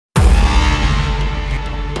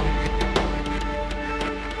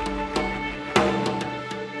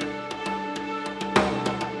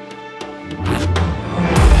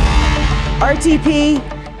RTP.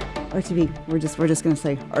 RTP. We're just going to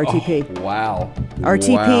say RTP. Oh, wow.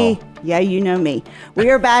 RTP. Wow. Yeah, you know me. We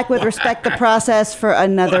are back with Respect the Process for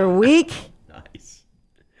another week. Nice.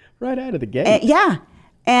 Right out of the gate. Yeah.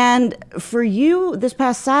 And for you this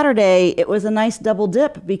past Saturday, it was a nice double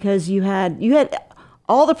dip because you had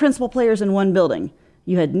all the principal players in one building.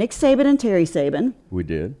 You had Nick Saban and Terry Saban. We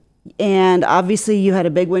did. And obviously you had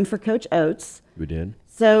a big win for Coach Oats. We did.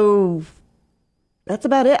 So that's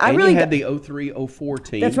about it. And you had the 03-04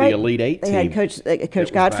 team, that's right. The Elite Eight team. They had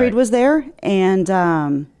Coach Gottfried was there. And, I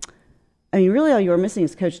mean, really all you were missing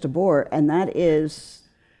is Coach DeBoer. And that is,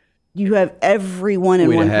 you have everyone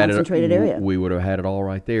in one concentrated area. We would have had it all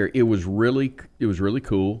right there. It was really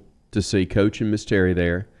cool to see Coach and Miss Terry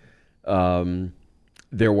there.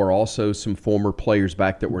 There were also some former players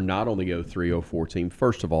back that were not on the 03-04 team.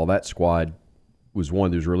 First of all, that squad was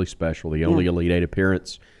one that was really special. The only Elite Eight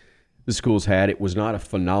appearance the school's had. It was not a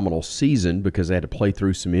phenomenal season because they had to play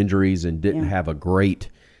through some injuries and didn't have a great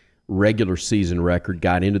regular season record.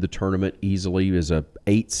 Got into the tournament easily as a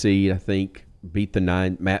 8 seed, I think. Beat the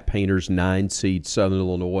Matt Painter's 9 seed Southern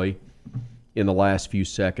Illinois in the last few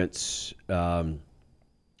seconds.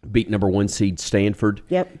 Beat number 1 seed Stanford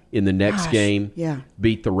in the next game. Yeah.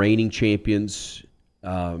 Beat the reigning champions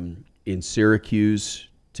in Syracuse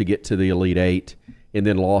to get to the Elite Eight, and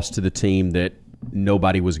then lost to the team that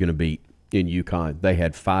nobody was going to beat in UConn. They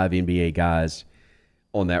had 5 NBA guys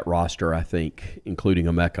on that roster, I think, including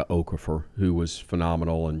Emeka Okafor, who was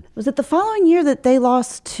phenomenal. And was it the following year that they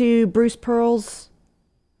lost to Bruce Pearl's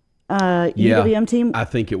UWM team? I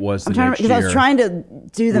think it was the next year. Because I was trying to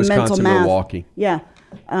do the mental math. Milwaukee. Yeah.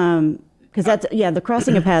 Because the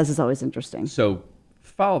crossing of paths is always interesting. So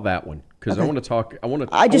follow that one because I want to talk. I want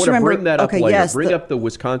to bring that up later. Yes, bring up the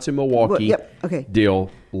Wisconsin-Milwaukee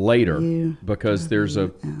deal later because there's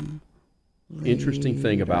a interesting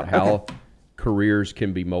thing about how careers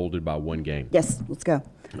can be molded by one game. Yes, let's go.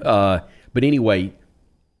 But anyway,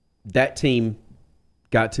 that team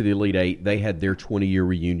got to the Elite Eight. They had their 20-year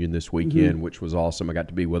reunion this weekend, which was awesome. I got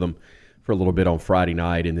to be with them for a little bit on Friday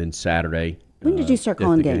night and then Saturday. When did you start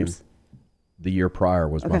calling games? The year prior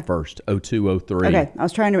was my first, 02-03. Okay, I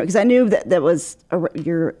was trying to, because I knew that was,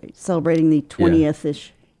 you're celebrating the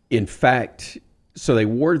 20th-ish. In fact, so they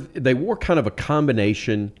wore kind of a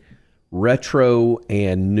combination retro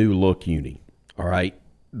and new look uni, all right?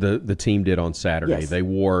 The team did on Saturday. Yes. They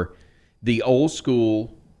wore the old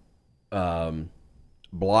school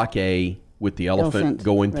Block A with the elephant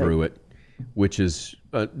going through it, which is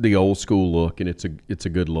the old school look, and it's a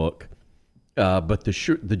good look. But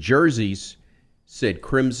the jerseys said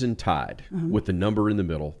Crimson Tide with the number in the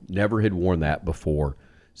middle. Never had worn that before.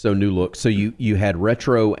 So new look. So you had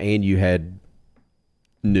retro and you had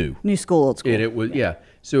new. New school, old school. And it was,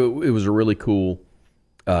 So it was a really cool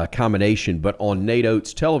combination. But on Nate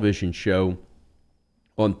Oats' television show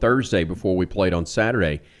on Thursday before we played on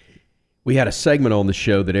Saturday, we had a segment on the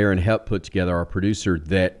show that Aaron Hepp put together, our producer,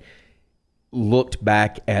 that looked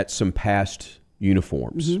back at some past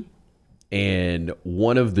uniforms. And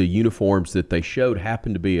one of the uniforms that they showed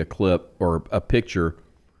happened to be a clip or a picture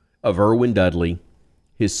of Erwin Dudley,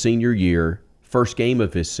 his senior year, first game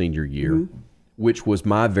of his senior year, which was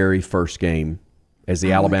my very first game as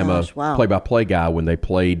the Alabama play-by-play guy when they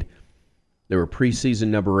played. They were preseason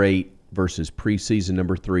number 8 versus preseason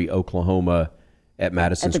number 3 Oklahoma at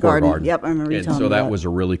Madison Square Garden. Yep, I remember you telling me that. And so that was a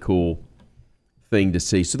really cool thing to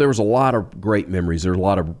see. So there was a lot of great memories. There were a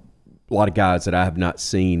lot of guys that I have not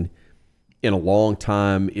seen in a long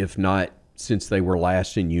time, if not since they were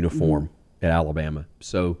last in uniform at Alabama.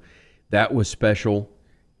 So that was special.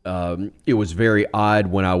 It was very odd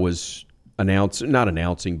when I was not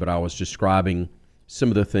announcing, but I was describing some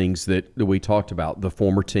of the things that we talked about, the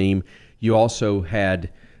former team. You also had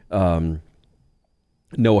Noah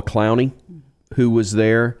Clowney, who was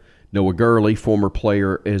there, Noah Gurley, former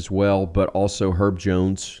player as well, but also Herb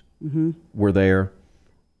Jones were there.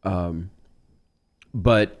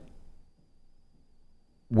 But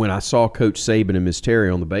when I saw Coach Saban and Miss Terry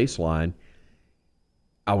on the baseline,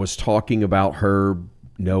 I was talking about Herb,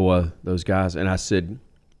 Noah, those guys, and I said,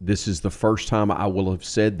 this is the first time I will have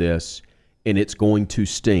said this, and it's going to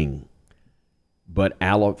sting. But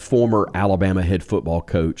former Alabama head football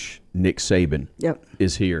coach Nick Saban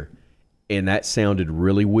is here. And that sounded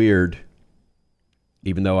really weird,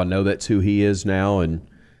 even though I know that's who he is now, and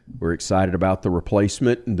we're excited about the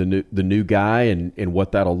replacement and the new guy and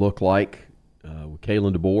what that'll look like with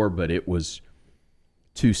Kalen DeBoer. But it was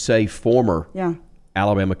to say former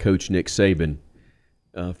Alabama coach Nick Saban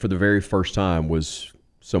for the very first time was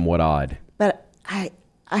somewhat odd. But I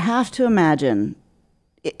have to imagine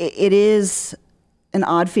it is an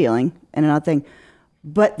odd feeling and an odd thing,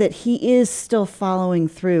 but that he is still following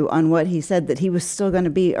through on what he said, that he was still going to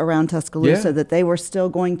be around Tuscaloosa, that they were still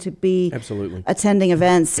going to be attending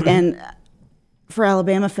events. And for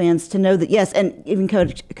Alabama fans to know that, yes, and even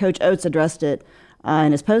Coach Oats addressed it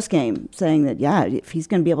in his postgame, saying that, yeah, if he's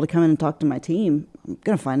going to be able to come in and talk to my team, I'm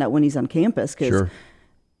going to find out when he's on campus. Because,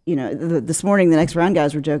 you know, this morning, the Next Round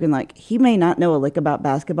guys were joking, like, he may not know a lick about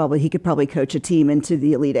basketball, but he could probably coach a team into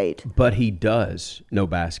the Elite Eight. But he does know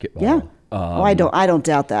basketball. Yeah. I don't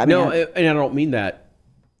doubt that. And I don't mean that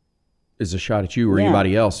as a shot at you or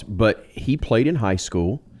anybody else, but he played in high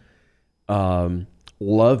school,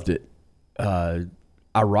 loved it.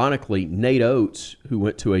 Ironically, Nate Oats, who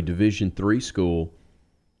went to a Division III school,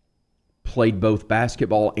 played both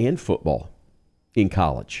basketball and football in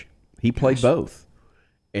college. He played both.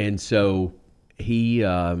 And so he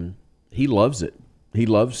loves it. He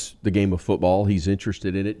loves the game of football. He's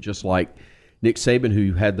interested in it, just like Nick Saban,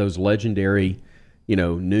 who had those legendary,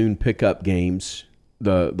 noon pickup games,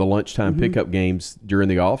 the lunchtime pickup games during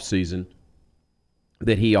the off season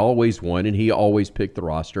that he always won, and he always picked the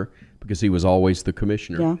roster because he was always the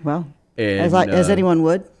commissioner. Yeah, well, and, as anyone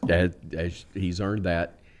would. As he's earned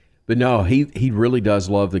that. But no, he really does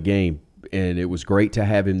love the game, and it was great to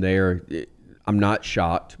have him there. I'm not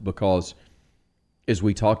shocked because, as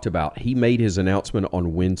we talked about, he made his announcement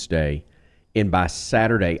on Wednesday, and by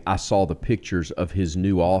Saturday I saw the pictures of his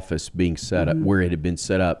new office being set up, where it had been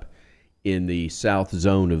set up in the south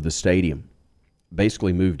zone of the stadium.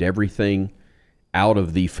 Basically moved everything out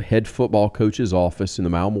of the head football coach's office in the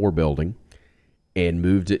Malmore building and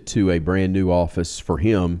moved it to a brand new office for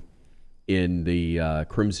him in the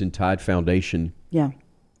Crimson Tide Foundation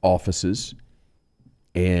offices.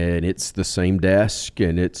 And it's the same desk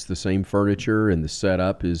and it's the same furniture, and the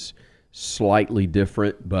setup is slightly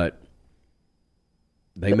different, but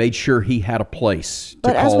they made sure he had a place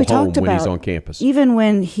to call home when he's on campus. Even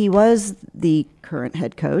when he was the current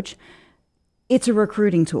head coach, it's a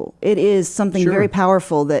recruiting tool. It is something very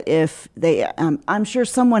powerful that if they, I'm sure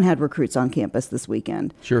someone had recruits on campus this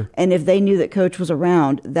weekend. Sure. And if they knew that Coach was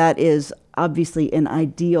around, that is obviously an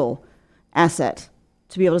ideal asset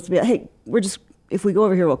to be able to be like, hey, if we go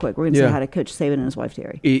over here real quick, we're going to say hi to Coach Saban and his wife,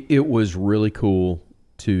 Terry. It was really cool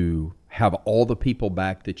to have all the people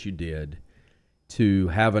back that you did, to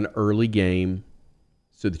have an early game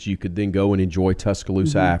so that you could then go and enjoy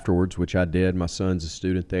Tuscaloosa afterwards, which I did. My son's a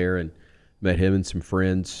student there, and met him and some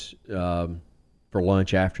friends for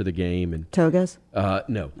lunch after the game. And Togas?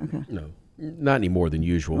 No. Okay. No. Not any more than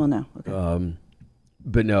usual. Well, no. Okay.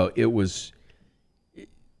 But no, it was a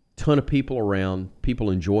ton of people around, people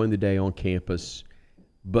enjoying the day on campus,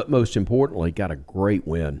 but most importantly, got a great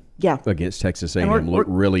win against Texas A&M. Looked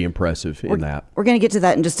really impressive in that. We're going to get to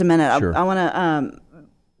that in just a minute. Sure. I want to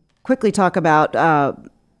quickly talk about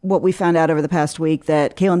what we found out over the past week,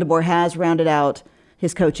 that Kalen DeBoer has rounded out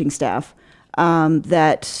his coaching staff.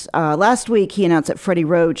 That last week he announced that Freddie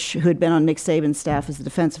Roach, who had been on Nick Saban's staff as the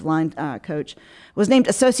defensive line coach, was named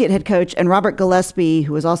associate head coach, and Robert Gillespie,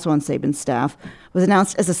 who was also on Saban's staff, was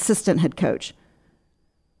announced as assistant head coach.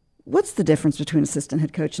 What's the difference between assistant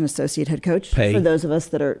head coach and associate head coach? Pay. For those of us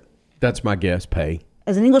that are... That's my guess, pay.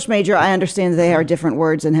 As an English major, I understand they are different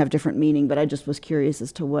words and have different meaning, but I just was curious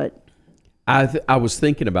as to what... I was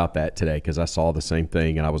thinking about that today because I saw the same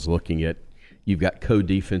thing, and I was looking at, you've got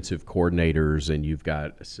co-defensive coordinators, and you've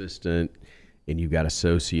got assistant, and you've got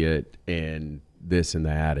associate, and this and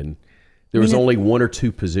that. And there was only one or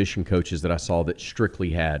two position coaches that I saw that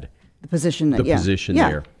strictly had the position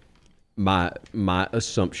there. My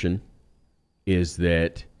assumption is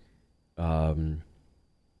that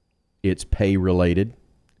it's pay related.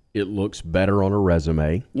 It looks better on a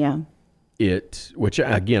resume. Yeah. Which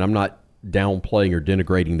again, I'm not downplaying or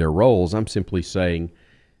denigrating their roles. I'm simply saying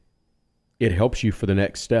it helps you for the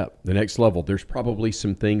next step, the next level. There's probably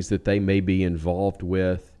some things that they may be involved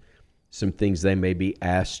with, some things they may be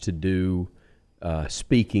asked to do,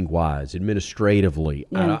 speaking-wise, administratively.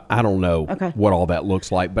 Yeah. I don't know what all that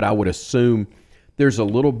looks like, but I would assume there's a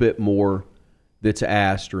little bit more that's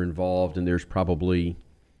asked or involved, and there's probably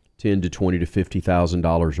 $10,000 to $20,000 to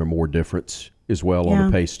 $50,000 or more difference as well on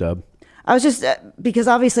the pay stub. I was just because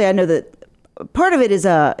obviously I know that part of it is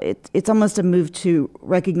it's almost a move to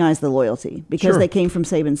recognize the loyalty because they came from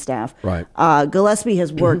Saban's staff. Right. Gillespie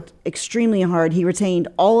has worked extremely hard. He retained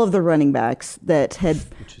all of the running backs that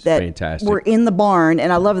fantastic. Were in the barn,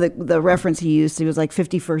 and I love the reference he used. He was like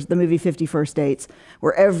the movie 50 First Dates,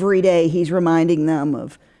 where every day he's reminding them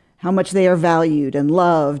of how much they are valued and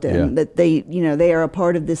loved, and that they are a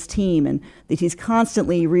part of this team, and that he's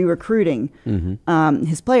constantly re-recruiting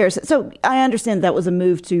his players. So I understand that was a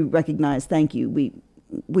move to recognize, thank you.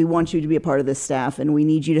 we want you to be a part of this staff, and we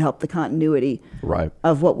need you to help the continuity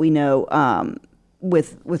of what we know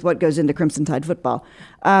with what goes into Crimson Tide football.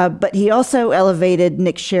 But he also elevated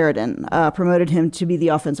Nick Sheridan, promoted him to be the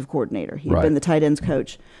offensive coordinator. He'd been the tight ends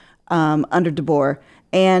coach under DeBoer.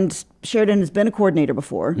 And Sheridan has been a coordinator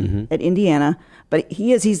before at Indiana, but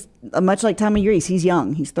he's much like Tommy Reese. He's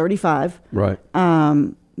young. He's 35. Right.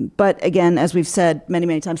 But again, as we've said many,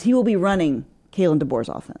 many times, he will be running Kalen DeBoer's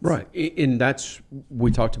offense. Right. And that's,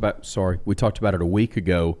 we talked about it a week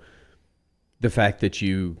ago, the fact that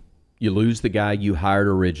you lose the guy you hired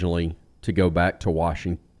originally to go back to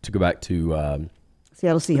Washington, to go back to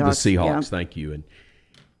Seattle Seahawks. The Seahawks, thank you. And,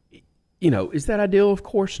 is that ideal? Of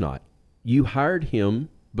course not. You hired him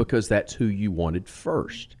because that's who you wanted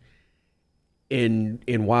first. And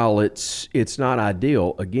while it's not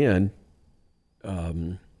ideal, again,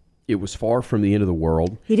 it was far from the end of the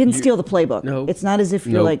world. He didn't steal the playbook. No. It's not as if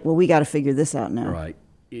you're like, well, we got to figure this out now. Right.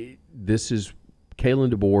 This is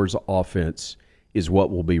Kalen DeBoer's offense is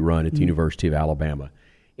what will be run at the University of Alabama.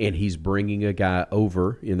 And he's bringing a guy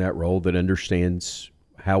over in that role that understands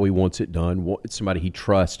how he wants it done. It's somebody he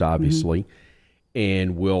trusts, obviously,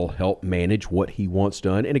 and will help manage what he wants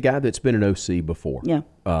done. And a guy that's been an OC before. Yeah.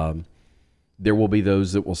 There will be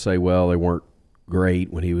those that will say, well, they weren't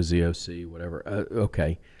great when he was the OC, whatever.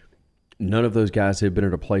 Okay. None of those guys have been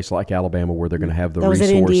at a place like Alabama where they're going to have the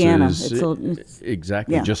resources. At Indiana.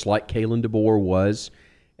 Exactly. Yeah. Just like Kalen DeBoer was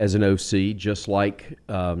as an OC, just like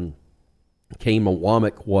Kane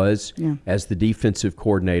Mawamick was as the defensive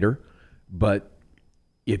coordinator. But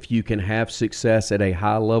if you can have success at a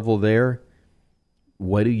high level there,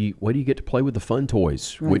 what do you get to play with the fun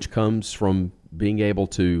toys, which comes from being able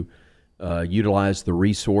to utilize the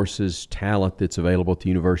resources, talent that's available at the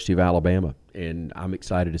University of Alabama. And I'm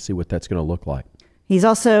excited to see what that's going to look like. He's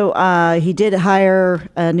also, he did hire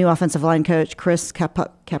a new offensive line coach, Chris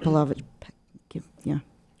Kapelovich.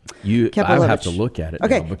 I have to look at it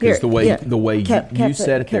now because the way you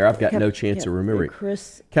said it there, I've got no chance of remembering.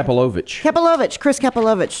 Chris Kapelovich. Chris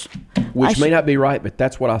Kapelovich. Which may not be right, but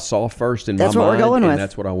that's what I saw first in my mind. That's what we're going with. And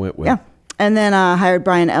that's what I went with. Yeah. And then hired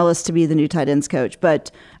Brian Ellis to be the new tight ends coach.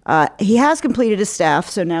 But he has completed his staff,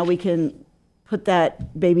 so now we can put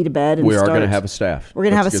that baby to bed. And we are going to have a staff. We're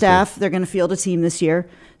going to have a staff. They're going to field a team this year.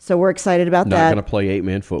 So we're excited about that. Not going to play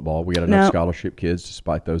 8-man football. We got enough scholarship kids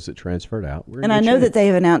despite those that transferred out. And I know that they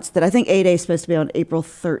have announced that I think 8A is supposed to be on April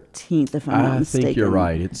 13th, if I'm not mistaken. I think you're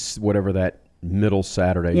right. It's whatever that middle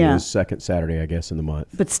Saturday is, second Saturday, I guess, in the month.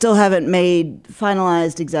 But still haven't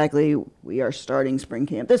finalized exactly. We are starting spring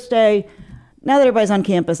camp this day. Now that everybody's on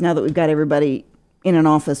campus, now that we've got everybody in an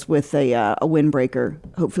office with a windbreaker,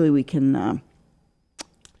 hopefully we can...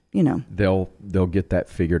 They'll get that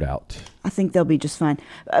figured out. I think they'll be just fine.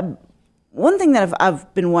 One thing that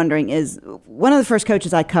I've been wondering is one of the first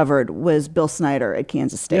coaches I covered was Bill Snyder at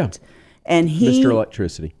Kansas State. Yeah. And Mr.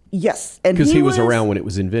 Electricity. Yes. Because he was around when it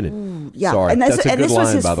was invented. Yeah. Sorry. And that's a good this was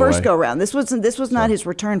line, his by the first way. go round. This was not his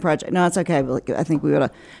return project. No, it's okay. I think we would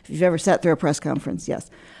have, if you've ever sat through a press conference,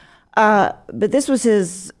 yes. But this was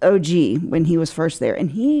his OG when he was first there.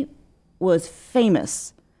 And he was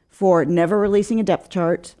famous for never releasing a depth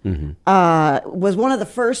chart, was one of the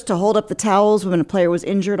first to hold up the towels when a player was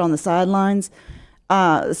injured on the sidelines.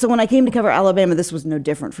 So when I came to cover Alabama, this was no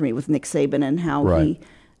different for me with Nick Saban and how he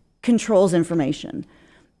controls information.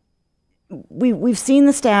 We've seen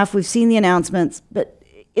the staff, we've seen the announcements, but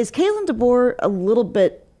is Kalen DeBoer a little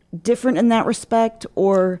bit different in that respect,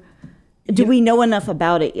 or do we know enough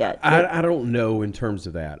about it yet? I don't know in terms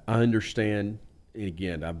of that. I understand, and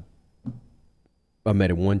again, I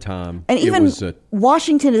met him one time. And even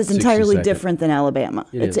Washington is entirely different than Alabama.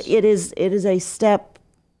 It is a step.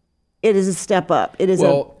 It is a step up. It is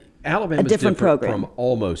Alabama is different program from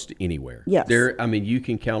almost anywhere. Yes. You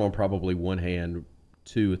can count on probably one hand,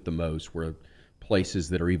 two at the most, where places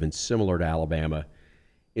that are even similar to Alabama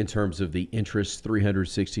in terms of the interest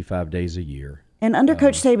 365 days a year. And under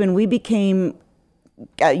Coach Saban, we became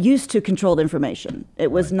used to controlled information.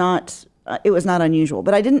 It was not. It was not unusual,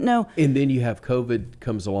 but I didn't know. And then you have COVID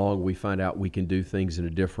comes along. We find out we can do things in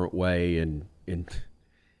a different way, and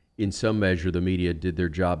in some measure, the media did their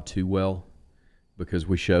job too well because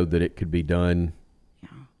we showed that it could be done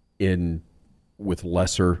with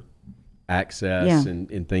lesser access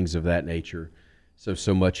and things of that nature.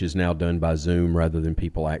 So much is now done by Zoom rather than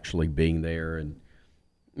people actually being there, and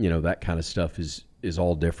that kind of stuff is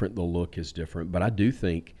all different. The look is different, but I do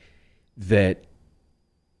think that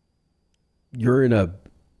you're in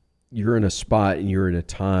a spot and you're in a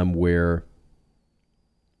time where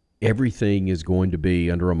everything is going to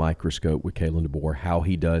be under a microscope with Kalen DeBoer. How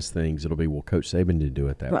he does things, it'll be, well, Coach Saban didn't do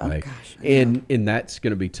it that way. Gosh, and that's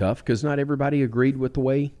going to be tough because not everybody agreed with the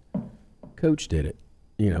way Coach did it.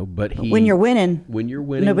 But when you're winning,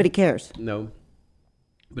 nobody cares. No.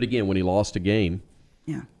 But again, when he lost a game,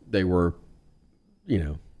 they were,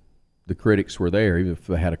 the critics were there, even if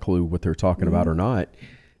they had a clue what they're talking about or not.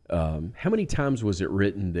 How many times was it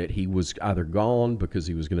written that he was either gone because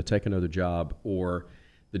he was going to take another job or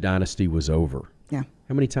the dynasty was over? Yeah.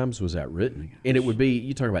 How many times was that written? And it would be,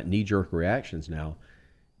 you talk about knee-jerk reactions now,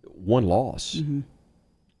 one loss. Mm-hmm.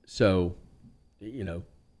 So, you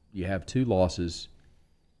have 2 losses,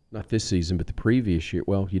 not this season, but the previous year.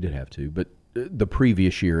 Well, you did have 2, but the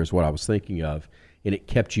previous year is what I was thinking of, and it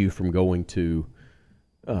kept you from going to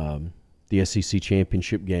the SEC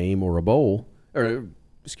championship game or a bowl, or a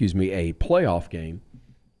playoff game,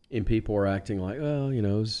 and people are acting like, well, it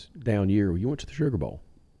was a down year. You went to the Sugar Bowl.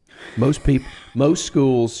 Most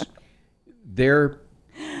schools, they're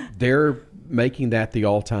making that the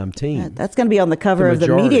all-time team. That's going to be on the cover of the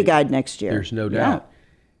media guide next year. There's no doubt.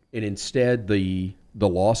 And instead, the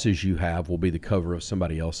losses you have will be the cover of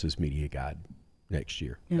somebody else's media guide next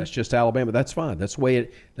year. Yeah. That's just Alabama. That's fine. That's the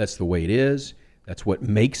way it is. That's what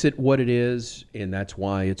makes it what it is, and that's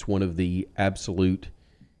why it's one of the absolute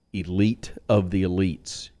elite of the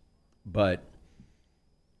elites. But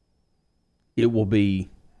it will be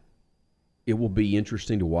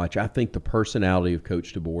interesting to watch. I think the personality of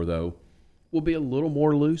Coach DeBoer, though, will be a little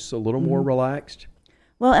more loose, a little more relaxed.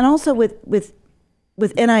 Well, and also with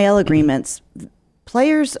NIL agreements,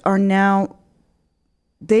 players are now,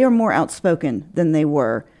 they are more outspoken than they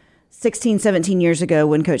were 16, 17 years ago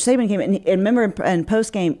when Coach Saban came in. And remember, in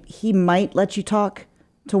post-game, he might let you talk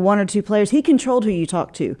to 1 or 2 players. He controlled who you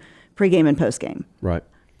talked to pre-game and post-game. Right.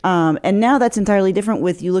 And now that's entirely different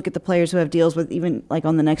with, you look at the players who have deals with even like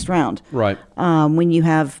on the next round. Right. When you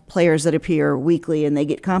have players that appear weekly and they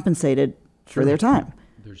get compensated for their time.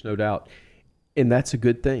 There's no doubt. And that's a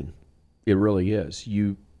good thing. It really is.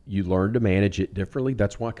 You learn to manage it differently.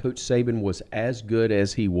 That's why Coach Saban was as good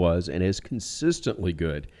as he was and as consistently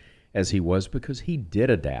good as he was, because he did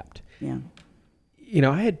adapt. Yeah.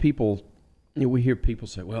 I had people, we hear people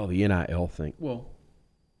say, well, the NIL thing. Well,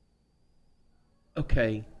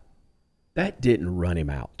 okay, that didn't run him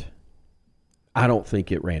out. I don't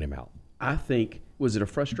think it ran him out. I think, was it a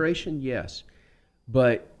frustration? Yes.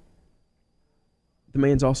 But the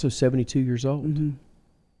man's also 72 years old. Mm-hmm.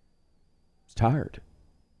 He's tired.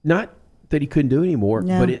 Not that he couldn't do it anymore,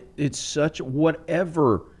 but it's such,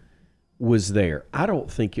 whatever was there. I don't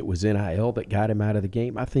think it was NIL that got him out of the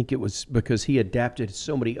game. I think it was because he adapted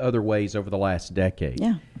so many other ways over the last decade.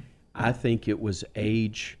 Yeah. I think it was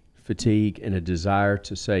age, fatigue, and a desire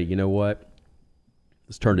to say, you know what,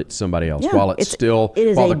 let's turn it to somebody else. Yeah, While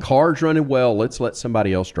the car's running well, let's let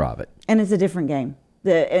somebody else drive it. And it's a different game.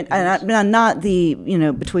 Not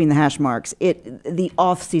the between the hash marks. The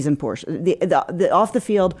off-season portion, the off the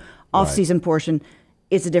field off-season portion.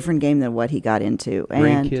 It's a different game than what he got into. And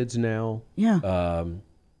grandkids now. Yeah.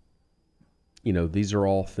 These are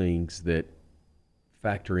all things that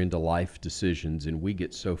factor into life decisions, and we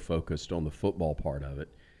get so focused on the football part of it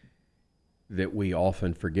that we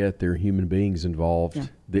often forget there are human beings involved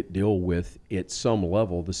that deal with, at some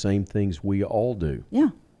level, the same things we all do. Yeah.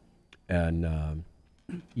 And,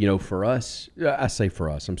 for us, I say for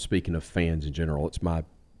us, I'm speaking of fans in general. It's my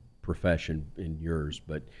profession and yours,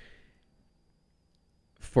 but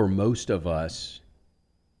for most of us,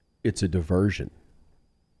 it's a diversion.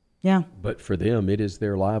 Yeah. But for them, it is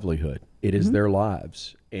their livelihood. It is their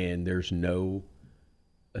lives, and there's no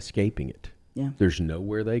escaping it. Yeah. There's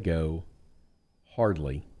nowhere they go,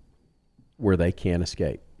 hardly, where they can't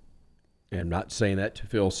escape. And I'm not saying that to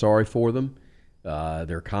feel sorry for them.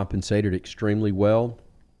 They're compensated extremely well.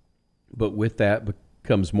 But with that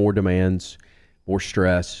comes more demands, more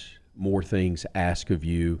stress, more things asked of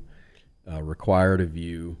you, required of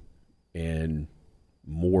you, and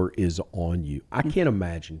more is on you. I can't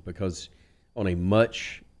imagine, because on a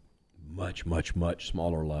much, much, much, much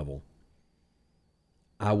smaller level,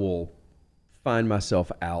 I will find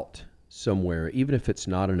myself out somewhere, even if it's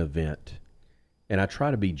not an event, and I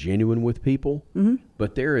try to be genuine with people,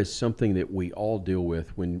 but there is something that we all deal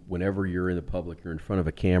with whenever you're in the public, you're in front of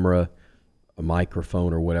a camera, a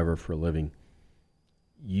microphone, or whatever for a living.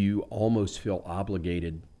 You almost feel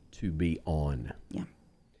obligated to be on. Yeah.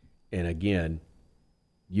 And again,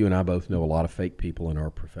 you and I both know a lot of fake people in our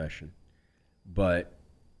profession. But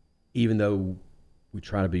even though we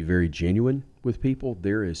try to be very genuine with people,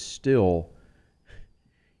 there is still,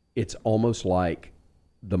 it's almost like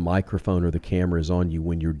the microphone or the camera is on you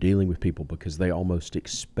when you're dealing with people, because they almost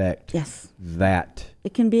expect that.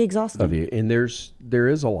 It can be exhausting. Of you. And there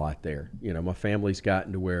is a lot there. You know, my family's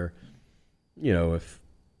gotten to where, you know, if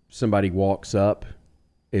somebody walks up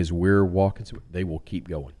as we're walking, they will keep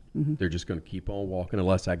going. Mm-hmm. They're just going to keep on walking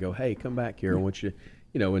unless I go, hey, come back here. I want you,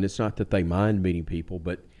 you know, and it's not that they mind meeting people,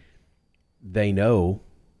 but they know,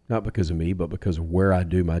 not because of me, but because of where I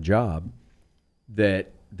do my job,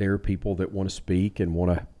 that there are people that want to speak and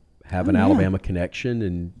want to have an Alabama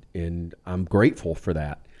connection, and I'm grateful for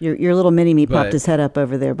that. Your little mini-me popped his head up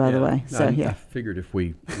over there, by the way. So I figured if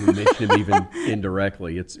we mention him even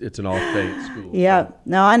indirectly, it's an off day at school. Yeah. So.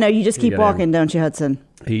 No, I know. You just keep walking, don't you, Hudson?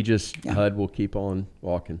 Hud will keep on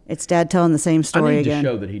walking. It's Dad telling the same story again. I need to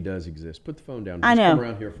show that he does exist. Put the phone down. I know. Come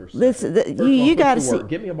around here for a second. You got to see.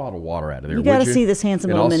 Get me a bottle of water out of there. You got to see this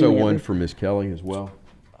handsome little mini-me. And also one for Miss Kelly as well.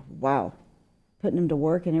 Wow. Putting him to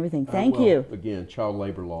work and everything. Thank you. Again, child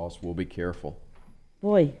labor laws. We'll be careful.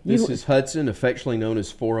 Boy, this is Hudson, affectionately known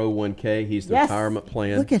as 401k. He's the retirement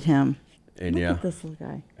plan. Look at him. And Look at this little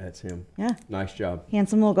guy. That's him. Yeah. Nice job.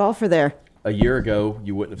 Handsome little golfer there. A year ago,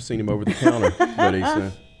 you wouldn't have seen him over the counter, but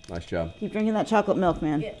he's nice job. Keep drinking that chocolate milk,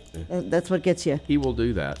 man. Yeah. That's what gets you. He will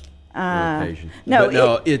do that on occasion.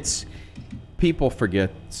 No, it's people forget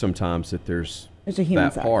sometimes that there's a human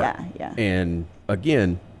that side. part. Yeah. And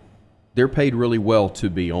again, they're paid really well to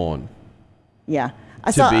be on. Yeah.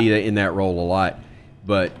 Be in that role a lot,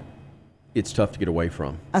 but it's tough to get away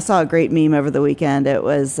from. I saw a great meme over the weekend. It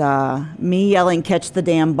was me yelling, "Catch the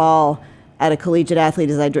damn ball," at a collegiate athlete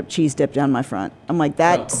as I drip cheese dip down my front. I'm like,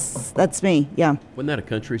 that's me. Yeah. Wasn't that a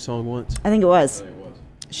country song once? I think it was.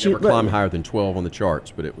 Never climbed higher than 12 on the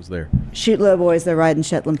charts, but it was there. Shoot Low Boys, They're Riding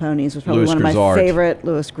Shetland Ponies was probably one of my favorite.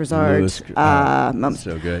 Louis Grizzard.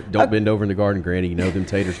 So good. Don't bend over in the garden, Granny. You know them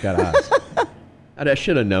taters got eyes. I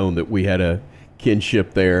should have known that we had a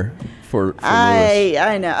kinship there for Louis.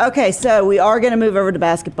 I know. Okay, so we are going to move over to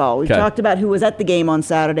basketball. We've talked about who was at the game on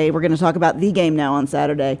Saturday. We're going to talk about the game now on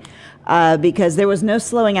Saturday because there was no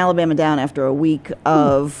slowing Alabama down after a week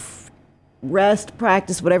of rest,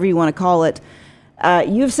 practice, whatever you want to call it.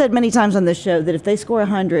 You've said many times on this show that if they score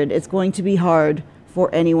 100, it's going to be hard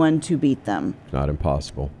for anyone to beat them. Not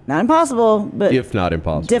impossible. Not impossible, but if not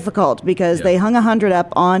impossible. Difficult because they hung 100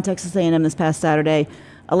 up on Texas A&M this past Saturday,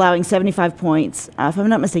 allowing 75 points. If I'm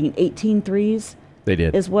not mistaken, 18 threes. They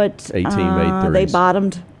did. Is what 18 made threes. They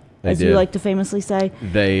bottomed, as you like to famously say.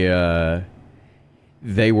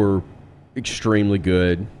 They were extremely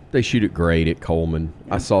good. They shoot it great at Coleman.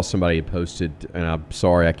 Yeah. I saw somebody had posted, and I'm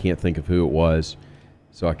sorry I can't think of who it was,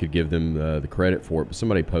 so I could give them the credit for it. But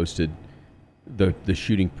somebody posted the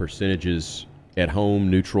shooting percentages at home,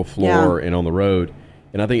 neutral floor, and on the road.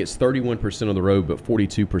 And I think it's 31% on the road, but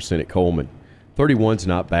 42% at Coleman. 31's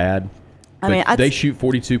not bad. They shoot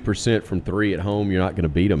 42% from three at home. You're not going to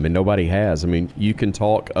beat them, and nobody has. I mean, you can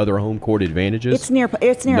talk other home court advantages. It's near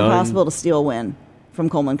impossible to steal a win from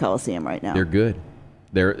Coleman Coliseum right now. They're good.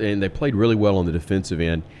 And they played really well on the defensive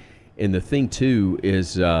end. And the thing, too,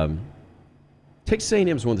 is Texas A&M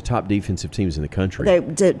is one of the top defensive teams in the country.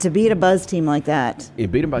 To beat a buzz team like that.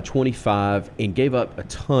 And beat them by 25 and gave up a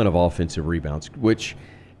ton of offensive rebounds, which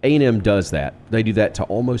A&M does that. They do that to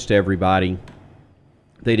almost everybody.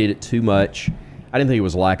 They did it too much. I didn't think it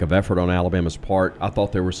was a lack of effort on Alabama's part. I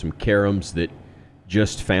thought there were some caroms that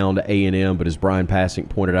just found A&M, but as Brian Passink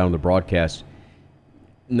pointed out on the broadcast,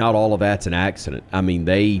 not all of that's an accident. I mean,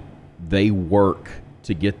 they work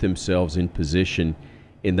to get themselves in position,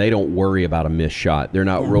 and they don't worry about a missed shot. They're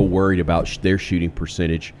not real worried about their shooting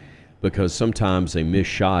percentage because sometimes a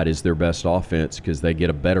missed shot is their best offense because they get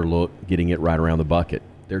a better look getting it right around the bucket.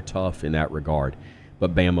 They're tough in that regard.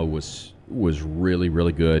 But Bama was really,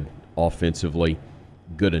 really good offensively,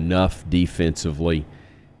 good enough defensively,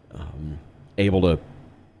 able to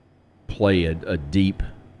play a deep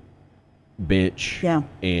bench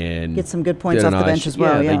and get some good points off the bench as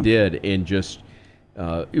well. Yeah, they did, and just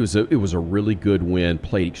it was a really good win.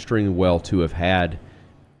 Played extremely well to have had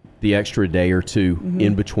the extra day or two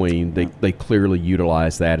in between. They clearly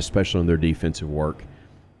utilized that, especially on their defensive work.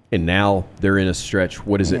 And now they're in a stretch.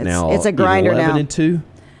 What is it now? It's a grinder 11 now. 11 and 2.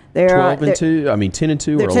 12 and 2. I mean 10 and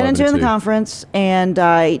 2. They're 10 and 2 in the conference and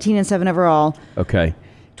 18 and 7 overall. Okay.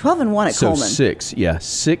 12 and 1 at Coleman. So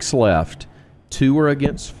 6 left. 2 are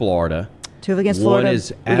against Florida. 2 against Florida. 1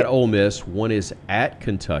 is at Ole Miss. 1 is at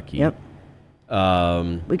Kentucky. Yep.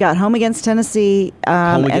 We got home against Tennessee.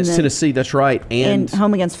 Home against Tennessee, that's right. And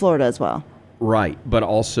home against Florida as well. Right, but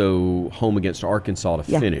also home against Arkansas to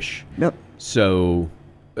finish. Yep. So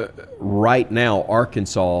right now,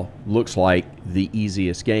 Arkansas looks like the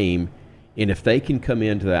easiest game. And if they can come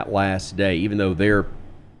into that last day, even though they're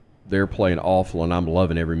they're playing awful, and I'm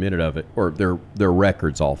loving every minute of it. Or their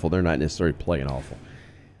record's awful. They're not necessarily playing awful.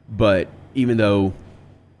 But even though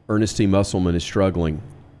Ernestine Musselman is struggling,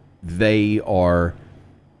 they are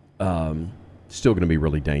still going to be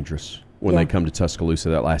really dangerous when they come to Tuscaloosa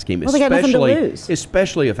that last game. Well, they got nothing to lose.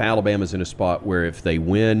 Especially if Alabama's in a spot where if they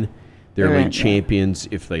win, they're league champions.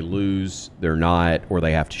 If they lose, they're not, or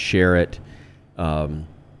they have to share it. There's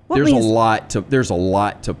a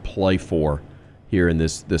lot to play for here in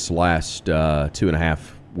this last 2.5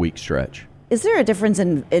 week stretch. Is there a difference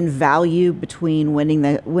in value between winning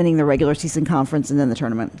the regular season conference and then the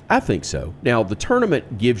tournament? I think so. Now, the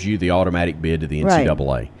tournament gives you the automatic bid to the NCAA.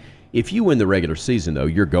 Right. If you win the regular season, though,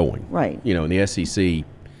 you're going. Right. You know, in the SEC,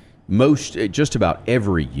 just about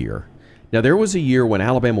every year. Now, there was a year when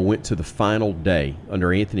Alabama went to the final day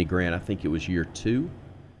under Anthony Grant. I think it was year 2.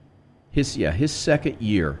 His second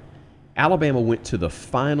year. Alabama went to the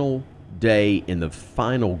final day in the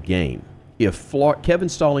final game. If Kevin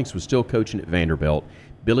Stallings was still coaching at Vanderbilt,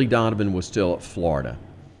 Billy Donovan was still at Florida,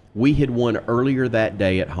 we had won earlier that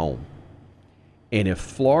day at home. And if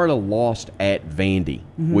Florida lost at Vandy,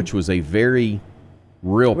 which was a very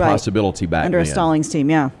real possibility back under then, a Stallings team,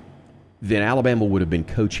 then Alabama would have been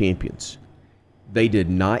co-champions. They did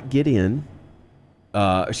not get in.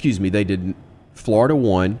 Florida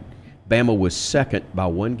won. Bama was second by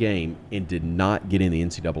 1 game and did not get in the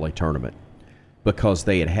NCAA tournament because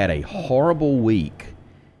they had a horrible week.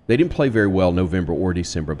 They didn't play very well November or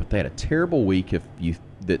December, but they had a terrible week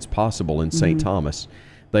that's possible in St. Thomas.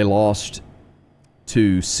 They lost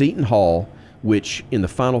to Seton Hall, which in the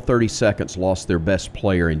final 30 seconds lost their best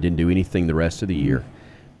player and didn't do anything the rest of the year.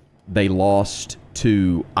 They lost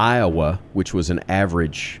to Iowa, which was an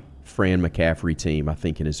average Fran McCaffrey team, I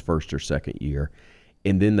think, in his first or second year.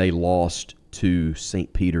 And then they lost to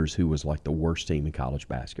St. Peter's, who was like the worst team in college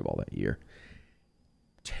basketball that year.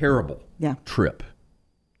 Terrible trip.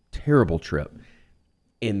 Terrible trip.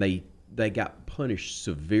 And they got punished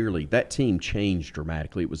severely. That team changed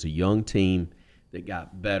dramatically. It was a young team that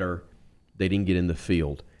got better. They didn't get in the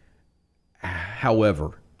field.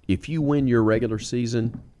 However, if you win your regular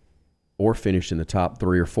season or finish in the top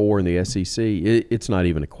 3 or 4 in the SEC, it's not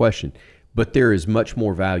even a question. But there is much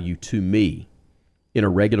more value to me in a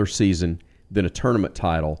regular season than a tournament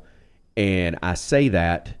title. And I say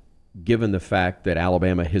that given the fact that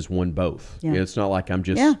Alabama has won both. Yeah. It's not like I'm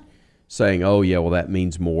just saying, oh, yeah, well, that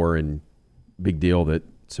means more and big deal that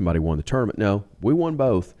somebody won the tournament. No, we won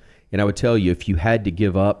both. And I would tell you, if you had to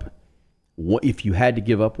give up one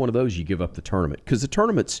of those, you give up the tournament. Because the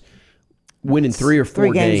tournament's winning 3 or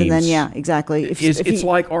 4 games. And then, exactly. It's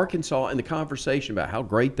like Arkansas and the conversation about how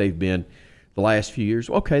great they've been the last few years.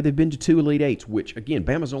 Okay, they've been to 2 Elite Eights, which, again,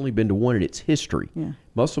 Bama's only been to 1 in its history. Yeah.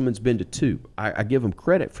 Musselman's been to 2. I give them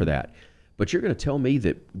credit for that. But you're going to tell me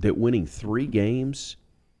that winning 3 games...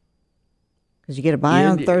 Because you get a bye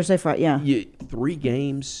on Thursday, Friday, 3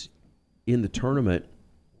 games in the tournament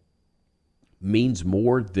means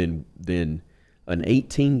more than an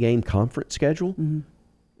 18-game conference schedule. You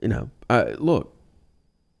know, look,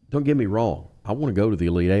 don't get me wrong. I want to go to the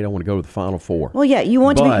Elite Eight. I want to go to the Final Four. Well, yeah, you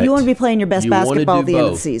want to be playing your best basketball at the end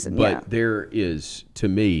of the season. But there is, to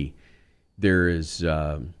me,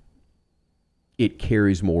 it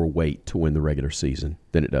carries more weight to win the regular season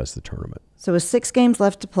than it does the tournament. So with 6 games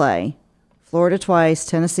left to play, Florida twice,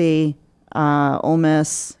 Tennessee, Ole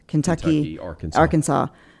Miss, Kentucky, Arkansas.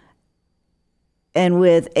 And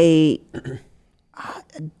with a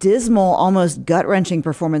dismal, almost gut-wrenching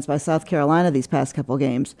performance by South Carolina these past couple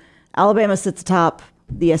games, Alabama sits atop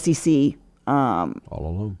the SEC all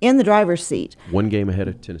alone in the driver's seat. 1 game ahead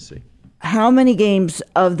of Tennessee. How many games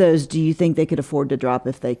of those do you think they could afford to drop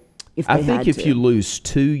if they I think if you lose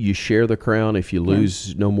 2, you share the crown. If you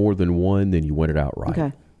lose no more than 1, then you win it outright.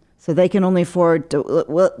 Okay. So they can only afford to.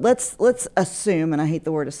 Well, let's assume, and I hate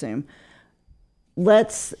the word assume.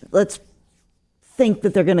 Let's think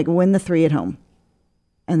that they're going to win the 3 at home,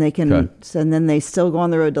 and they can. Okay. And then they still go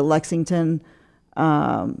on the road to Lexington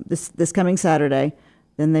this coming Saturday.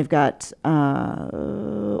 Then they've got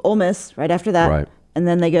Ole Miss right after that, right. And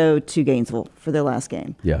then they go to Gainesville for their last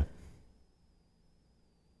game. Yeah.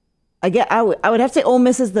 I would have to say Ole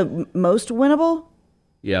Miss is the most winnable.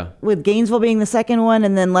 Yeah. With Gainesville being the second one,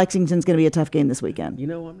 and then Lexington's going to be a tough game this weekend. You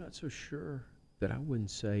know, I'm not so sure that I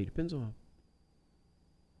wouldn't say. Depends on.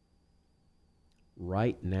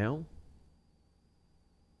 Right now,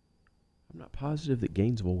 I'm not positive that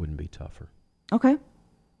Gainesville wouldn't be tougher. Okay.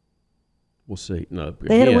 We'll see. No,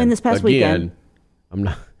 they had a win this past weekend. I'm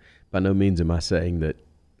not. By no means am I saying that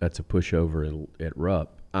that's a pushover at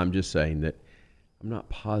Rupp. I'm just saying that I'm not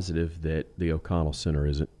positive that the O'Connell Center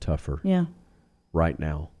isn't tougher. Yeah. Right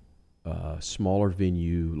now. smaller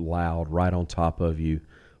venue, loud, right on top of you.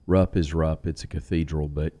 Rupp is Rupp. It's a cathedral,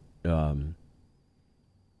 but I'm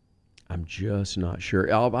just not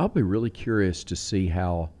sure. I'll be really curious to see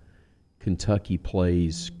how Kentucky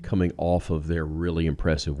plays coming off of their really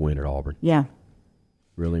impressive win at Auburn. Yeah.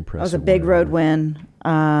 Really impressive. That was a big road win.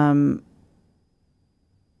 I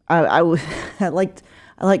liked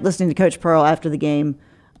listening to Coach Pearl after the game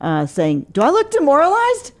saying, "Do I look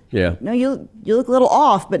demoralized?" Yeah. No, you look a little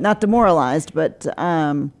off, but not demoralized. But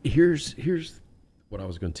here's what I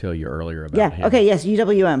was going to tell you earlier about him. Okay. Yes.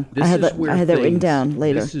 UWM. I had that written down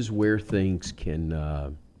later. This is where things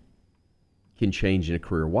can change in a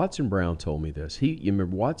career. Watson Brown told me this. You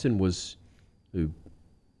remember Watson was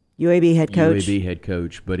UAB head coach. UAB head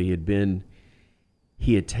coach, but he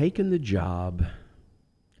had taken the job.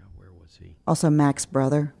 Where was he? Also Mac's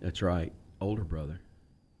brother. That's right, older brother.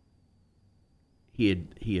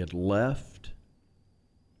 He had left,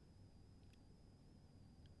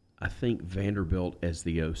 I think, Vanderbilt as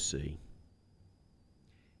the OC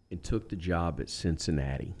and took the job at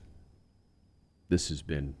Cincinnati. This has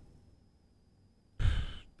been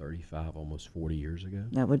 35, almost 40 years ago.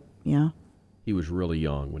 He was really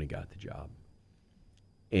young when he got the job.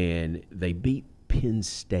 And they beat Penn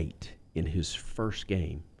State in his first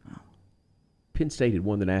game. Wow. Penn State had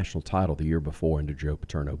won the national title the year before under Joe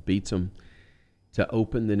Paterno. Beats them to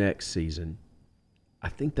open the next season. I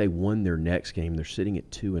think they won their next game. They're sitting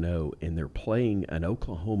at 2-0, and they're playing an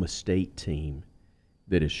Oklahoma State team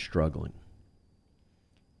that is struggling.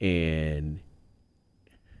 And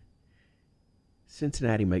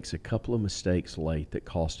Cincinnati makes a couple of mistakes late that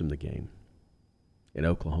cost them the game. And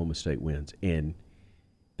Oklahoma State wins. And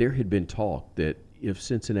there had been talk that if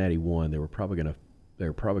Cincinnati won, they were probably going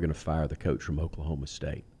to fire the coach from Oklahoma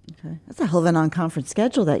State. Okay, that's a hell of a non-conference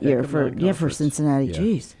schedule that year for Cincinnati. Yeah.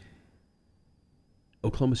 Jeez.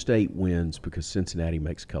 Oklahoma State wins because Cincinnati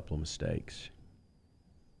makes a couple of mistakes.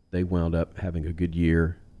 They wound up having a good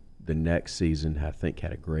year. The next season, I think,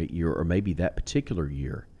 had a great year, or maybe that particular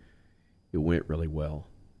year, it went really well.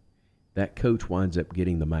 That coach winds up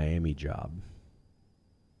getting the Miami job.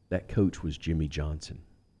 That coach was Jimmy Johnson.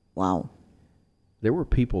 Wow. There were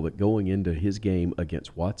people that going into his game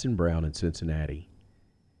against Watson Brown in Cincinnati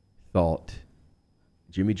thought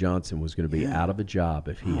Jimmy Johnson was going to be out of a job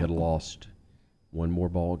if he had lost one more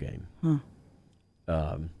ball game.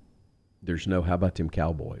 There's no, how about them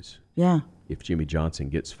Cowboys? Yeah. If Jimmy Johnson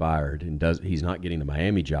gets fired and he's not getting the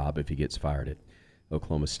Miami job if he gets fired at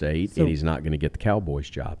Oklahoma State, and he's not going to get the Cowboys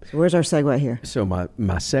job. So where's our segue here? So my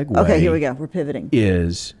segue. Okay, here we go. We're pivoting.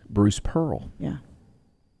 Is Bruce Pearl. Yeah.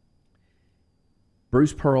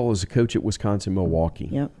 Bruce Pearl is a coach at Wisconsin-Milwaukee.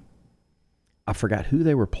 Yep. I forgot who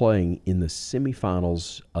they were playing in the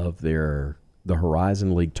semifinals of the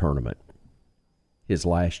Horizon League tournament. His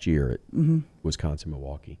last year at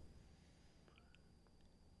Wisconsin-Milwaukee.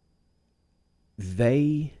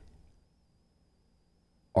 They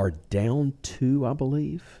are down 2, I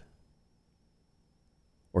believe,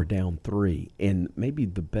 or down 3, and maybe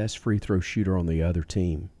the best free throw shooter on the other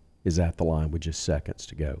team is at the line with just seconds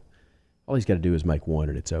to go. All he's got to do is make one,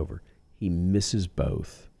 and it's over. He misses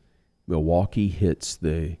both. Milwaukee hits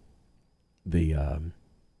the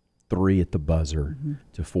 3 at the buzzer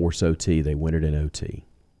to force OT. They win it in OT.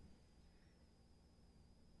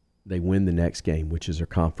 They win the next game, which is their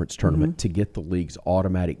conference tournament, to get the league's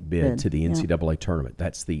automatic bid to the NCAA tournament.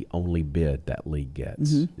 That's the only bid that league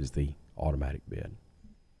gets, is the automatic bid.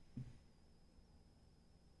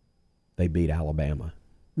 They beat Alabama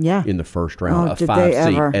in the first round, a 5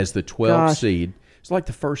 seed, as the 12th seed. It's like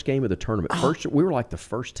the first game of the tournament. We were like the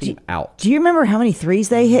first team out. Do you remember how many threes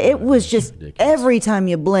they hit? It was just ridiculous. Every time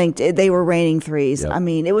you blinked, they were raining threes. Yep. I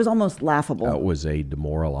mean, it was almost laughable. It was a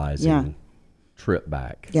demoralizing trip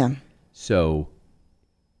back. Yeah. So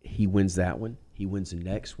he wins that one. He wins the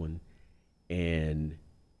next one and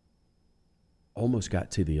almost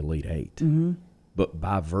got to the Elite 8. But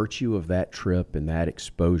by virtue of that trip and that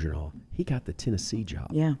exposure, he got the Tennessee job.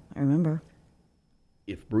 Yeah, I remember.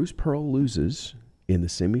 If Bruce Pearl loses in the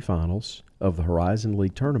semifinals of the Horizon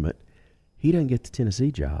League tournament, he doesn't get the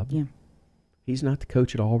Tennessee job. Yeah. He's not the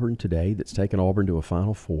coach at Auburn today that's taken Auburn to a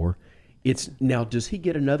Final Four. Now, does he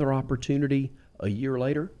get another opportunity a year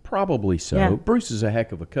later? Probably so. Yeah. Bruce is a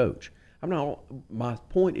heck of a coach. My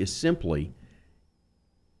point is simply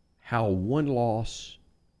how one loss,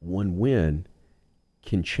 one win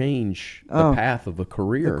can change the path of a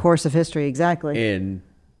career. The course of history, exactly. And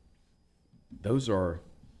those are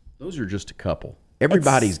just a couple.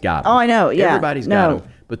 Everybody's got them. Oh, I know. Yeah. Everybody's got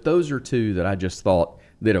them. But those are two that I just thought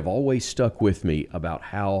that have always stuck with me about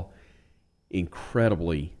how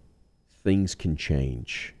incredibly things can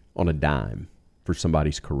change on a dime for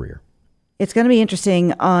somebody's career. It's going to be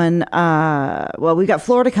interesting on, we've got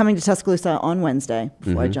Florida coming to Tuscaloosa on Wednesday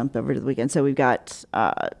before I jump over to the weekend. So we've got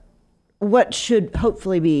what should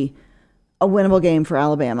hopefully be a winnable game for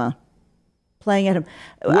Alabama playing at home.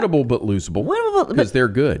 Winnable but losable. Winnable because they're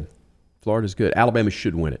good. Florida's good. Alabama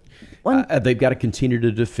should win it. They've got to continue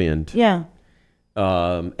to defend. Yeah.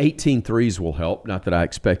 18 threes will help. Not that I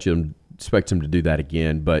expect them to do that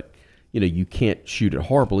again, but you can't shoot it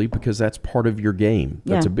horribly because that's part of your game.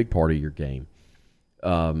 That's a big part of your game.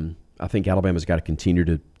 I think Alabama's got to continue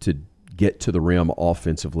to get to the rim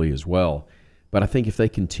offensively as well. But I think if they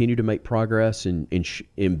continue to make progress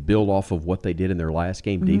and build off of what they did in their last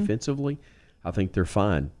game defensively, I think they're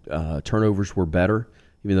fine. Turnovers were better,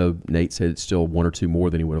 even though Nate said it's still one or two more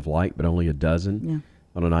than he would have liked, but only a dozen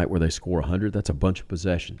on a night where they score 100. That's a bunch of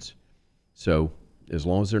possessions. So as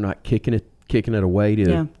long as they're not kicking it away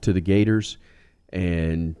to the Gators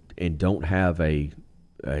and don't have a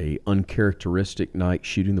uncharacteristic night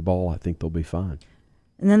shooting the ball, I think they'll be fine.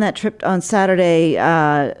 And then that trip on Saturday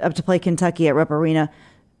up to play Kentucky at Rupp Arena,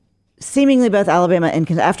 seemingly both Alabama and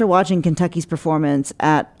after watching Kentucky's performance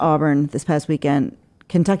at Auburn this past weekend,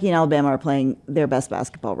 Kentucky and Alabama are playing their best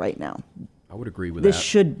basketball right now. I would agree with that. This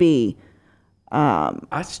should be.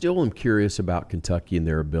 I still am curious about Kentucky and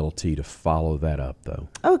their ability to follow that up, though.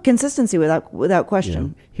 Oh, consistency without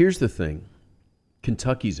question. Here's the thing.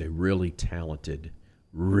 Kentucky's a really talented,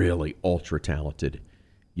 really ultra-talented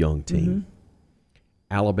young team.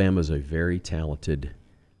 Alabama's a very talented,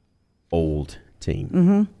 old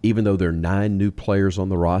team. Even though there are 9 new players on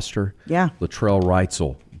the roster, Latrell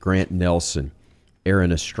Wrightsell, Grant Nelson,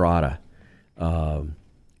 Aaron Estrada,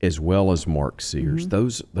 as well as Mark Sears.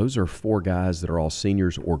 Those are 4 guys that are all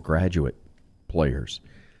seniors or graduate players.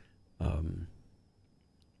 And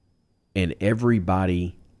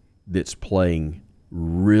everybody that's playing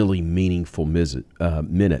really meaningful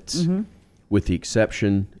minutes, with the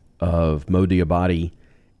exception of Mo Diabate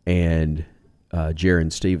and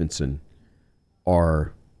Jaron Stevenson,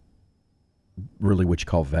 are really what you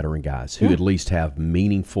call veteran guys who at least have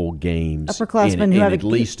meaningful games, upperclassmen who have at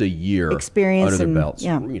least a year experience under their belts.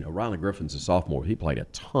 Riley Griffin's a sophomore. He played a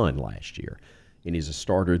ton last year, and he's a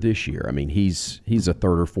starter this year. I mean, he's a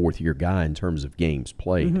third or fourth year guy in terms of games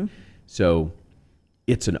played. So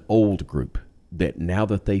it's an old group that now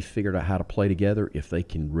that they've figured out how to play together, if they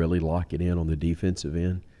can really lock it in on the defensive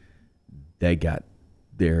end, they're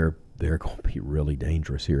going to be really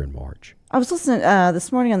dangerous here in March. I was listening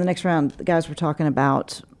this morning on the next round. The guys were talking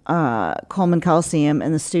about Coleman Coliseum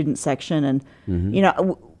and the student section, and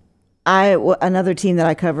another team that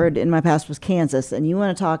I covered in my past was Kansas, and you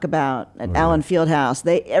want to talk about at Allen Fieldhouse?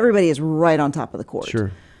 Everybody is right on top of the court,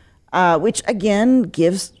 which again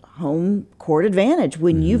gives home court advantage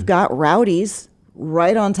when you've got rowdies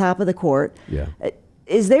right on top of the court.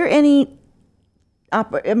 Is there any?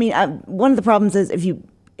 One of the problems is if you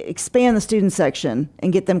expand the student section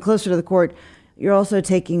and get them closer to the court, you're also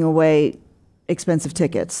taking away expensive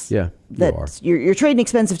tickets. You're trading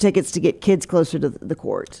expensive tickets to get kids closer to the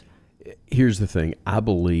court. Here's the thing. I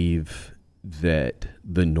believe that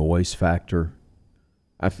the noise factor,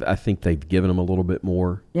 I think they've given them a little bit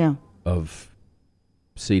more of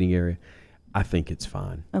seating area. I think it's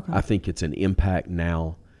fine. I think it's an impact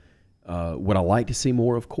now. What I like to see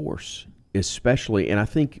more, of course, especially, and I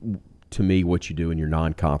think to me what you do in your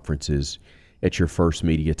non-conference is at your first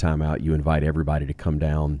media timeout, you invite everybody to come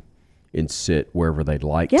down and sit wherever they'd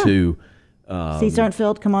like to. Seats aren't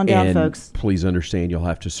filled. Come on down, folks. Please understand you'll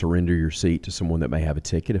have to surrender your seat to someone that may have a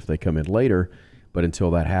ticket if they come in later. But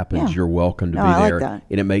until that happens, you're welcome to be there. I like that.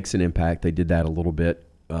 And it makes an impact. They did that a little bit.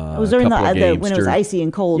 It was during when it was icy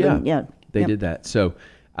and cold. They did that. So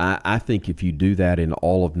I think if you do that in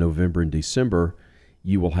all of November and December,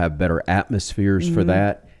 you will have better atmospheres for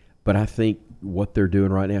that. But I think what they're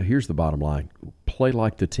doing right now, here's the bottom line. Play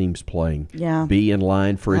like the team's playing. Be in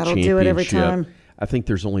line for a championship. Do it every time. I think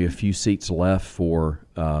there's only a few seats left for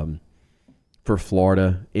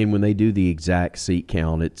Florida. And when they do the exact seat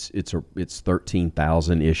count, it's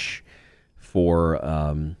 13,000-ish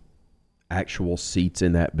for actual seats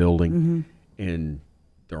in that building. And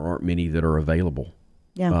there aren't many that are available.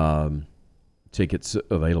 Tickets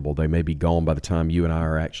available. They may be gone by the time you and I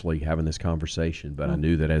are actually having this conversation, but I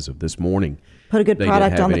knew that as of this morning, put a good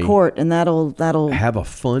product on the court, and that'll have a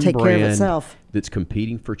fun take brand care of itself. That's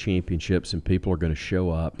competing for championships, and people are going to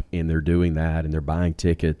show up, and they're doing that, and they're buying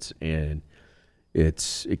tickets, and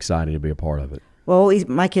it's exciting to be a part of it. Well,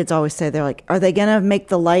 my kids always say, they're like, are they going to make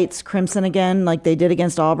the lights crimson again like they did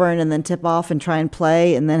against Auburn and then tip off and try and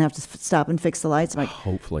play and then have to stop and fix the lights? I'm like,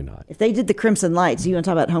 hopefully not. If they did the crimson lights, you want to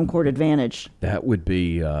talk about home court advantage. That would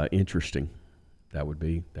be interesting. That would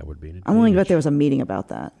be an advantage. I'm willing to bet there was a meeting about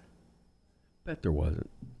that. Bet there wasn't.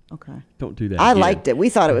 Okay. Don't do that I again. liked it. We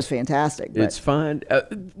thought it was fantastic. It's fine.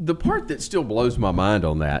 The part that still blows my mind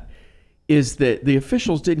on that is that the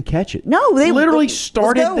officials didn't catch it. No, they literally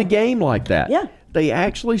started the game like that. Yeah. They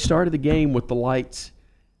actually started the game with the lights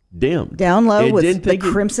dimmed. Down low with the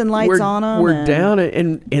crimson lights on them. We're down,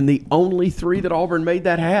 and the only three that Auburn made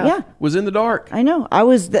that half was in the dark. I know. I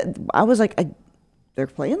was like, they're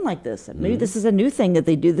playing like this. Maybe this is a new thing that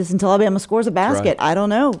they do this until Alabama scores a basket. Right. I don't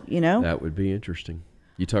know, That would be interesting.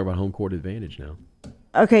 You talk about home court advantage now.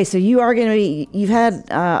 Okay, so you've had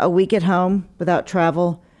a week at home without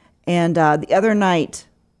travel, and the other night,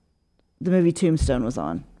 the movie Tombstone was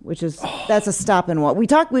on, which is, that's a stop and walk.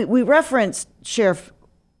 We referenced Sheriff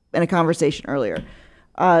in a conversation earlier,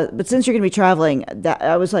 but since you're going to be traveling,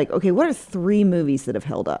 I was like, okay, what are 3 movies that have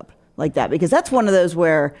held up like that? Because that's one of those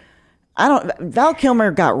where Val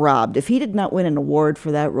Kilmer got robbed. If he did not win an award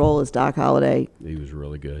for that role as Doc Holliday. He was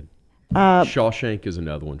really good. Shawshank is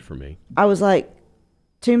another one for me. I was like,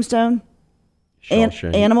 Tombstone,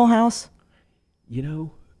 Animal House.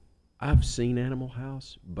 I've seen Animal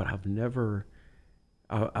House, but I've never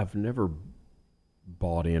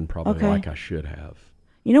bought in probably like I should have.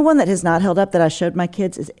 One that has not held up that I showed my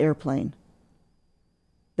kids is Airplane.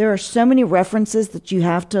 There are so many references that you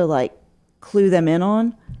have to clue them in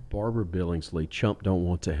on. Barbara Billingsley, chump don't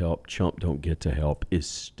want to help, chump don't get to help, is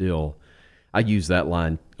still... I used that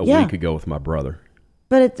line a week ago with my brother.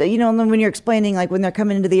 But it's, when you're explaining, when they're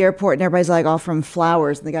coming into the airport and everybody's offering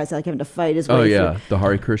flowers and the guy's having to fight his way. Oh, yeah. The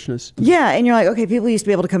Hare Krishnas? Yeah. And you're like, okay, people used to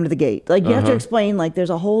be able to come to the gate. You have to explain, there's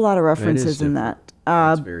a whole lot of references in that.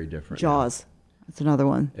 It's very different. Jaws. That's another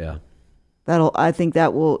one. Yeah. I think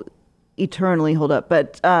that will eternally hold up.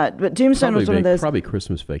 But Tombstone was one of those. Probably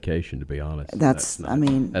Christmas Vacation, to be honest. That's a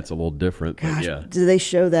little different. Gosh, but yeah. Do they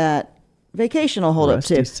show that? Vacation will hold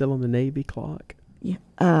Rusty up too. Still on the Navy clock. Yeah.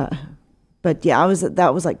 But yeah,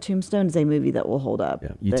 that was Tombstone is a movie that will hold up.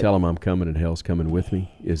 Yeah. You tell them I'm coming and hell's coming with me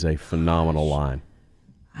is a phenomenal line.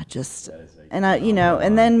 And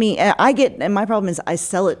my problem is I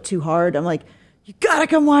sell it too hard. I'm like, you gotta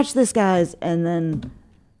come watch this, guys, and then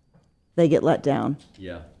they get let down.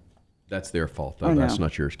 Yeah, that's their fault though. That's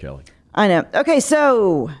not yours, Kelly. I know. Okay,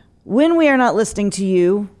 so when we are not listening to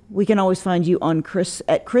you, we can always find you on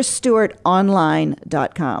at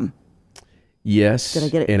chrisstewartonline.com. Yes. Did I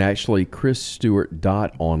get it? And actually,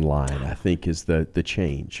 chrisstewart.online, I think, is the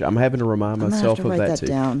change. I'm having to remind myself of that too.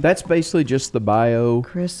 Down. That's basically just the bio.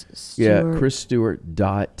 Chris Stewart. Yeah,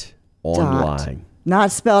 chrisstewart.online.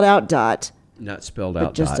 Not spelled out dot. Not spelled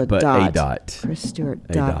out just dot, but a dot.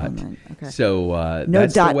 chrisstewart.online. Okay. So no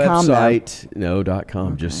that's dot the website. No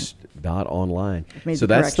 .com, okay. Just .online. So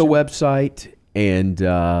that's the website and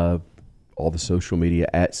all the social media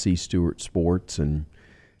at C Stewart Sports, and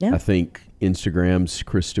I think Instagram's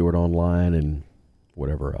Chris Stewart Online and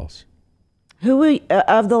whatever else. Who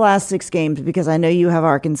of the last 6 games, because I know you have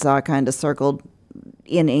Arkansas kind of circled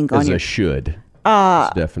in ink on your... As a should. It's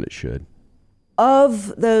a definite should.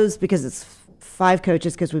 Of those, because it's 5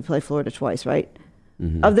 coaches, because we play Florida twice, right?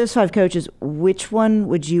 Mm-hmm. Of those 5 coaches, which one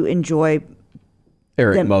would you enjoy?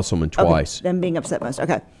 Eric Musselman twice. Okay, them being upset most.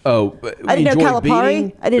 Okay. Oh, I didn't know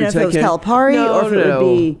Calipari. I didn't know if it was Calipari or if it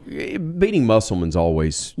would be... Beating Musselman's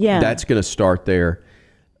always... Yeah. That's going to start there.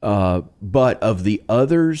 But of the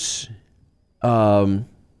others... and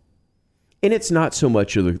it's not so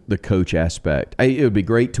much of the coach aspect. It would be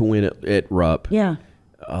great to win at Rupp. Yeah.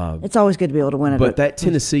 It's always good to be able to win it. But that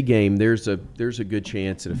Tennessee game, there's a good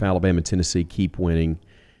chance that if Alabama and Tennessee keep winning,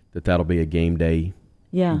 that'll be a game day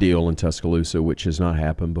deal in Tuscaloosa, which has not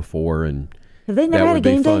happened before. And have they never had a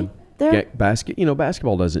game day there?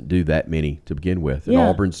 Basketball doesn't do that many to begin with. And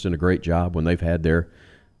Auburn's done a great job when they've had their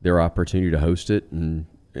opportunity to host it,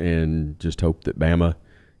 and just hope that Bama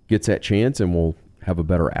gets that chance and will have a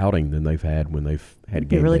better outing than they've had when they've had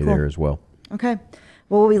game day there as well. Okay.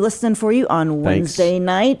 Well, we'll be listening for you on Wednesday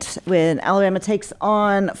night when Alabama takes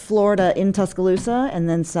on Florida in Tuscaloosa, and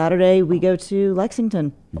then Saturday we go to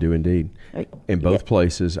Lexington. Do indeed. Right. In both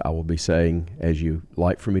places, I will be saying, as you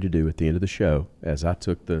like for me to do at the end of the show, as I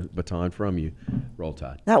took the baton from you, Roll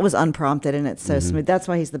Tide. That was unprompted, and it's so smooth. That's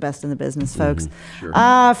why he's the best in the business, folks. Sure.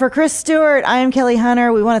 For Chris Stewart, I am Kelly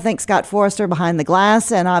Hunter. We want to thank Scott Forrester behind the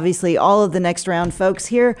glass, and obviously all of the Next Round folks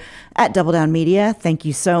here at Double Down Media. Thank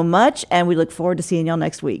you so much, and we look forward to seeing y'all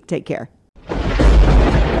next week. Take care.